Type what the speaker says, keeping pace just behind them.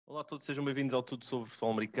Olá a todos, sejam bem-vindos ao Tudo sobre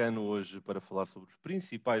Futebol Americano, hoje para falar sobre os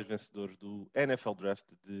principais vencedores do NFL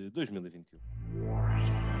Draft de 2021.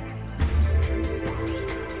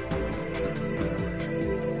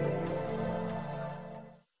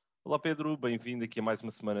 Olá Pedro, bem-vindo aqui a mais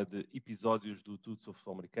uma semana de episódios do Tudo sobre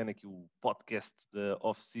Futebol Americano, aqui o podcast da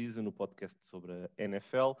off-season, o podcast sobre a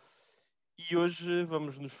NFL. E hoje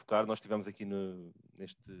vamos nos focar, nós estivemos aqui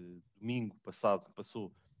neste domingo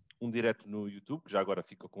passou um direto no YouTube, que já agora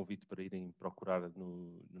fica o convite para irem procurar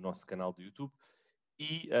no nosso canal do YouTube.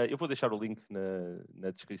 E eu vou deixar o link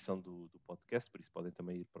na descrição do podcast, por isso podem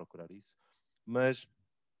também ir procurar isso. Mas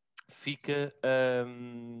ficámos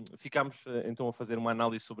então a fazer uma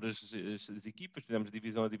análise sobre as equipas, fizemos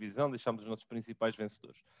divisão a divisão, deixámos os nossos principais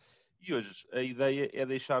vencedores. E hoje a ideia é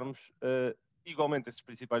deixarmos igualmente esses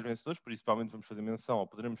principais vencedores, principalmente vamos fazer menção, ou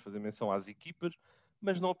poderemos fazer menção às equipas,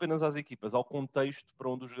 mas não apenas às equipas, ao contexto para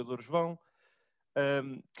onde os jogadores vão,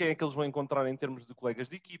 quem é que eles vão encontrar em termos de colegas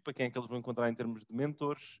de equipa, quem é que eles vão encontrar em termos de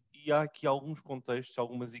mentores, e há aqui alguns contextos,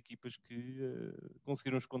 algumas equipas que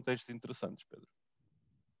conseguiram uns contextos interessantes, Pedro.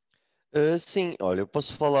 Sim, olha, eu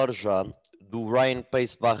posso falar já do Ryan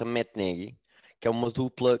Pace barra Matt Nagy, que é uma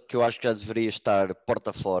dupla que eu acho que já deveria estar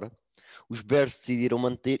porta fora. Os Bears decidiram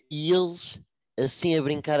manter e eles, assim a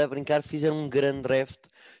brincar, fizeram um grande draft,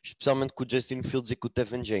 especialmente com o Justin Fields e com o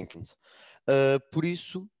Tevin Jenkins. Por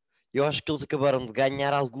isso, eu acho que eles acabaram de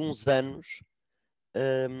ganhar alguns anos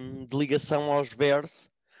de ligação aos Bears,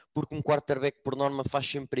 porque um quarterback por norma faz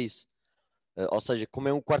sempre isso. Ou seja, como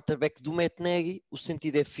é o quarterback do Matt Nagy, o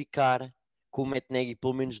sentido é ficar com o Matt Nagy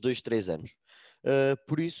pelo menos 2, 3 anos.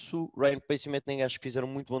 Por isso, Ryan Pace e Matt Nagy acho que fizeram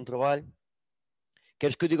muito bom trabalho.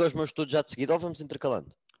 Queres que eu diga aos meus todos já de seguida ou vamos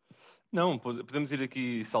intercalando? Não, podemos ir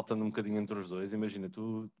aqui saltando um bocadinho entre os dois. Imagina,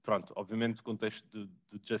 pronto, obviamente o contexto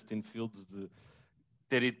do Justin Fields, de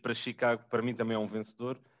ter ido para Chicago, para mim também é um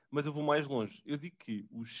vencedor, mas eu vou mais longe. Eu digo que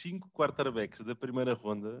os 5 quarterbacks da primeira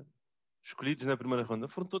ronda, escolhidos na primeira ronda,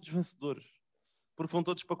 foram todos vencedores, porque foram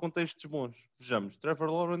todos para contextos bons. Vejamos,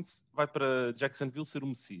 Trevor Lawrence vai para Jacksonville ser o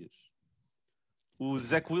Messias. O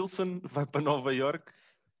Zach Wilson vai para Nova York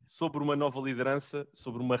sobre uma nova liderança,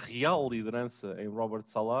 sobre uma real liderança em Robert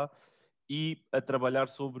Saleh e a trabalhar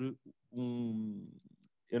sobre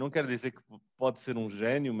eu não quero dizer que pode ser um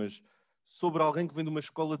gênio, mas sobre alguém que vem de uma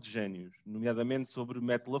escola de génios, nomeadamente sobre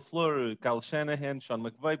Matt LaFleur, Kyle Shanahan, Sean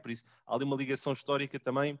McVay, por isso há ali uma ligação histórica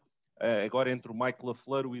também, agora entre o Mike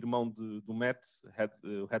LaFleur, o irmão do Matt,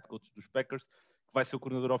 o head coach dos Packers, que vai ser o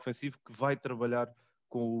coordenador ofensivo, que vai trabalhar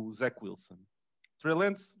com o Zach Wilson. Trey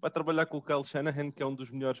Lance vai trabalhar com o Kyle Shanahan, que é um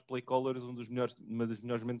dos melhores play callers, uma das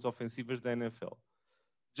melhores mentes ofensivas da NFL.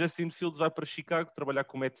 Justin Fields vai para Chicago trabalhar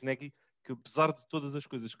com o Matt Nagy, que apesar de todas as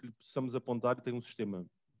coisas que lhe possamos apontar, tem um sistema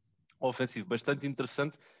ofensivo bastante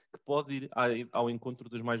interessante que pode ir ao encontro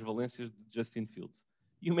das mais-valências de Justin Fields.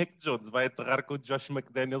 E o Mac Jones vai aterrar com o Josh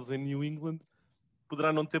McDaniels em New England.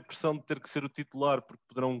 Poderá não ter pressão de ter que ser o titular, porque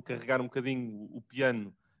poderão carregar um bocadinho o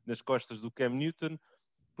piano nas costas do Cam Newton.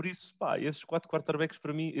 Por isso, esses 4 quarterbacks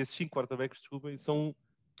para mim, esses 5 quarterbacks, desculpem, são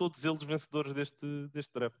todos eles vencedores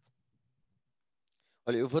deste draft.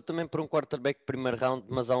 Olha, eu vou também para um quarterback primeiro round,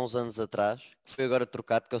 mas há uns anos atrás, que foi agora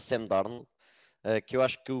trocado, que é o Sam Darnold, que eu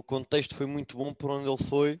acho que o contexto foi muito bom por onde ele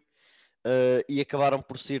foi, e acabaram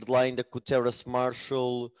por sair de lá ainda com o Terrace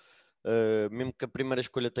Marshall, mesmo que a primeira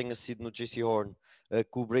escolha tenha sido no JC Horn,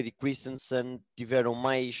 com o Brady Christensen, tiveram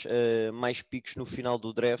mais picos no final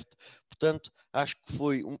do draft. Portanto, acho que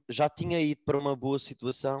já tinha ido para uma boa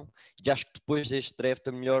situação e acho que depois deste draft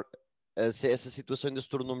essa situação ainda se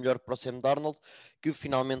tornou melhor para o Sam Darnold, que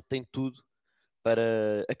finalmente tem tudo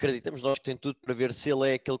acreditamos nós que tem tudo para ver se ele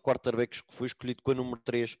é aquele quarterback que foi escolhido com a número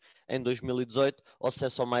 3 em 2018 ou se é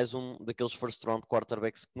só mais um daqueles first round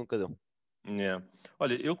quarterbacks que nunca deu. Yeah.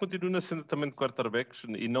 Olha, eu continuo na senda também de quarterbacks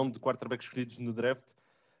e não de quarterbacks escolhidos no draft,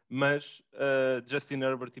 mas Justin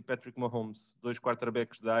Herbert e Patrick Mahomes, 2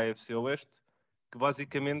 quarterbacks da AFC Oeste, que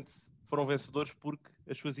basicamente foram vencedores porque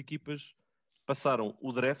as suas equipas passaram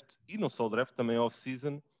o draft, e não só o draft, também a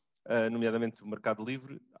off-season, nomeadamente o mercado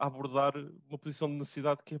livre, a abordar uma posição de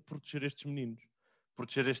necessidade que é proteger estes meninos,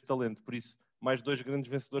 proteger este talento. Por isso, mais 2 grandes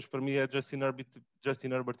vencedores para mim é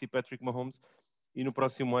Justin Herbert e Patrick Mahomes, e no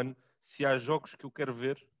próximo ano, se há jogos que eu quero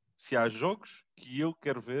ver,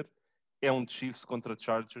 é um de Chiefs contra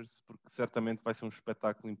Chargers, porque certamente vai ser um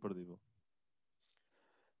espetáculo imperdível.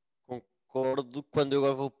 Concordo. Quando eu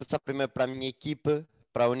agora vou passar primeiro para a minha equipa,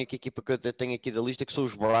 para a única equipa que eu tenho aqui da lista, que são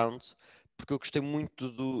os Browns, porque eu gostei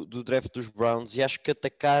muito do draft dos Browns e acho que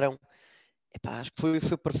atacaram. Acho que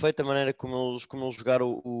foi perfeita a maneira como eles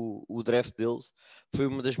jogaram o draft deles. Foi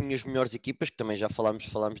uma das minhas melhores equipas, que também já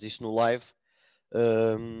falámos disso no live.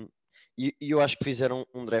 E eu acho que fizeram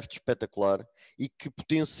um draft espetacular e que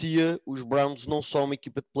potencia os Browns não só uma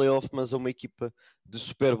equipa de playoff, mas a uma equipa de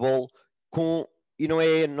Super Bowl com. E não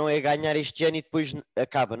é ganhar este ano e depois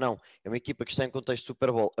acaba, não. É uma equipa que está em contexto de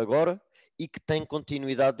Super Bowl agora e que tem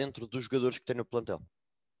continuidade dentro dos jogadores que tem no plantel.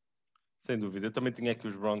 Sem dúvida. Eu também tinha aqui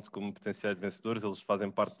os Browns como potenciais vencedores. Eles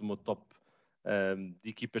fazem parte do meu top de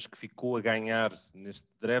equipas que ficou a ganhar neste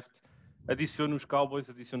draft. Adiciono os Cowboys,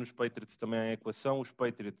 adiciono os Patriots também à equação. Os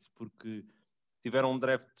Patriots porque tiveram um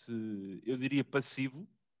draft, eu diria, passivo,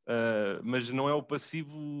 mas não é o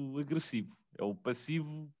passivo agressivo. É o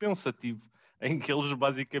passivo pensativo, em que eles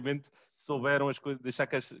basicamente souberam as coisas, deixar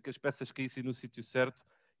que as peças caíssem no sítio certo,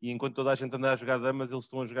 e enquanto toda a gente anda a jogar damas, eles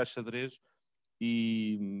estão a jogar xadrez.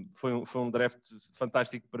 E foi um draft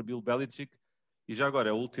fantástico para Bill Belichick. E já agora,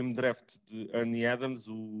 é o último draft de Ernie Adams,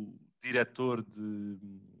 o diretor de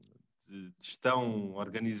gestão O melhor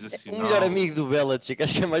organizacional, amigo do Belichick,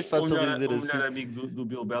 acho que é mais fácil dizer o melhor assim. amigo do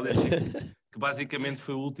Bill Belichick, que basicamente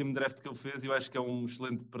foi o último draft que ele fez, e eu acho que é um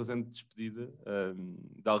excelente presente de despedida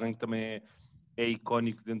de alguém que também é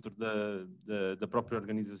icónico dentro da própria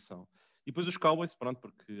organização. E depois os Cowboys, pronto,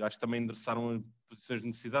 porque acho que também endereçaram posições de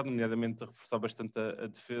necessidade, nomeadamente a reforçar bastante a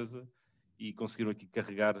defesa, e conseguiram aqui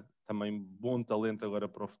carregar também bom talento agora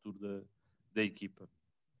para o futuro da equipa.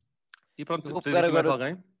 E pronto, Eu vou tens pegar aqui mais agora.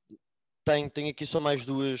 alguém? Tenho aqui só mais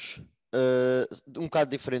duas, um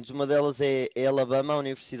bocado diferentes. Uma delas é Alabama, a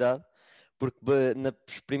universidade, porque nas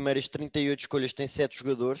primeiras 38 escolhas tem 7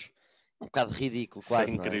 jogadores. Um bocado ridículo, Isso é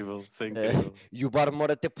quase, não é? incrível, isso é Eh, incrível. e o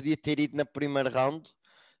Barmore até podia ter ido na primeira round,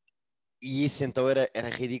 e isso então era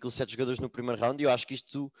ridículo, 7 jogadores no primeiro round. E eu acho que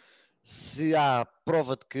isto, se há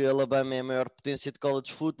prova de que Alabama é a maior potência de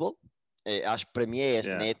college football, acho que para mim é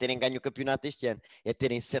esta, Yeah. nem é terem ganho o campeonato este ano, é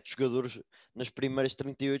terem 7 jogadores nas primeiras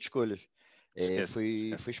 38 escolhas. Esquece, Foi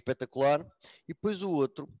esquece. espetacular. E depois o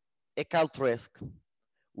outro é Kyle Trask,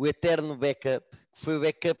 o eterno backup, que foi o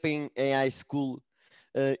backup em high school,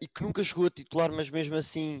 e que nunca chegou a titular, mas mesmo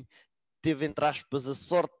assim teve, entre aspas, a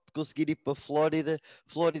sorte de conseguir ir para a Flórida.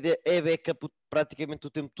 Flórida é backup praticamente o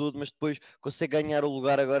tempo todo, mas depois consegue ganhar o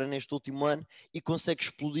lugar agora neste último ano e consegue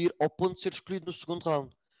explodir ao ponto de ser escolhido no segundo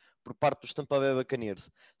round por parte dos Tampa Bay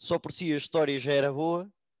Buccaneers. Só por si a história já era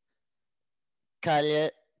boa,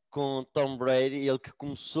 calha com Tom Brady, ele que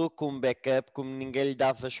começou como backup, como ninguém lhe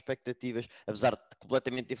dava expectativas, apesar de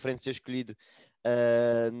completamente diferente ser escolhido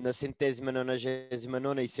na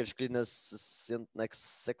 199ª e ser escolhido na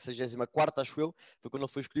 64ª, acho eu, foi quando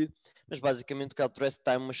ele foi escolhido, mas basicamente o Kyle Trask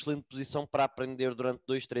está em uma excelente posição para aprender durante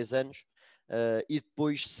 2, 3 anos, e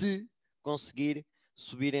depois, se conseguir,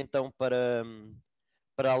 subir então para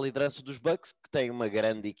a liderança dos Bucks, que tem uma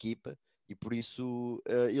grande equipa, e por isso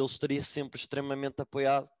ele estaria sempre extremamente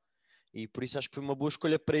apoiado, e por isso acho que foi uma boa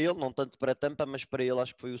escolha para ele, não tanto para a Tampa, mas para ele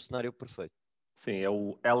acho que foi o cenário perfeito. Sim, é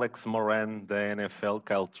o Alex Moran da NFL,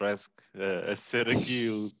 Kyle Trask, a ser aqui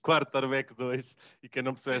o quarterback 2, e quem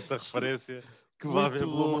não percebeu esta referência, que vá ver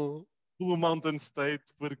Muito bom. Blue Mountain State,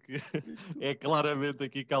 porque é claramente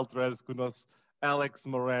aqui Kyle Trask, o nosso Alex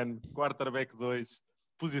Moran, quarterback 2,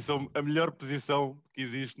 a melhor posição que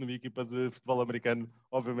existe numa equipa de futebol americano,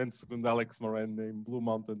 obviamente segundo Alex Moran em Blue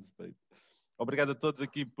Mountain State. Obrigado a todos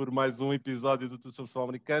aqui por mais um episódio do Tudo sobre Futebol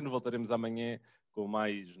Americano. Voltaremos amanhã com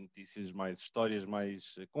mais notícias, mais histórias,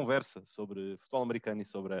 mais conversa sobre futebol americano e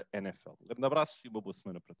sobre a NFL. Um grande abraço e uma boa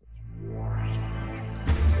semana para todos.